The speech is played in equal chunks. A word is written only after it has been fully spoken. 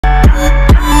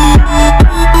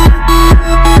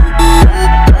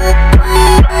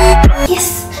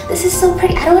Yes, this is so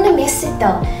pretty. I don't want to miss it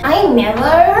though. I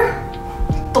never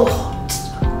thought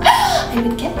I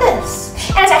would get this.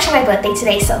 And it's actually my birthday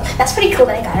today, so that's pretty cool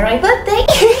that I got it on my birthday.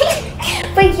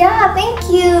 But yeah, thank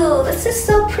you. This is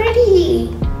so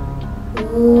pretty.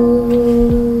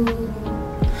 Ooh.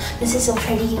 This is so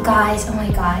pretty, you guys. Oh my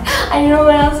god. I don't know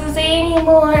what else to say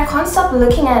anymore. I can't stop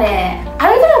looking at it. I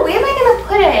don't even know where am I gonna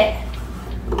put it.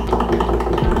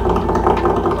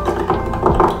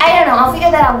 I don't know. I'll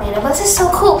figure that out later. But this is so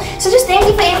cool. So just thank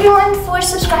you for everyone for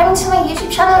subscribing to my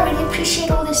YouTube channel. I really appreciate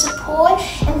all the support.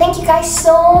 And thank you guys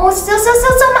so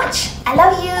much. I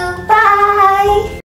love you. Bye.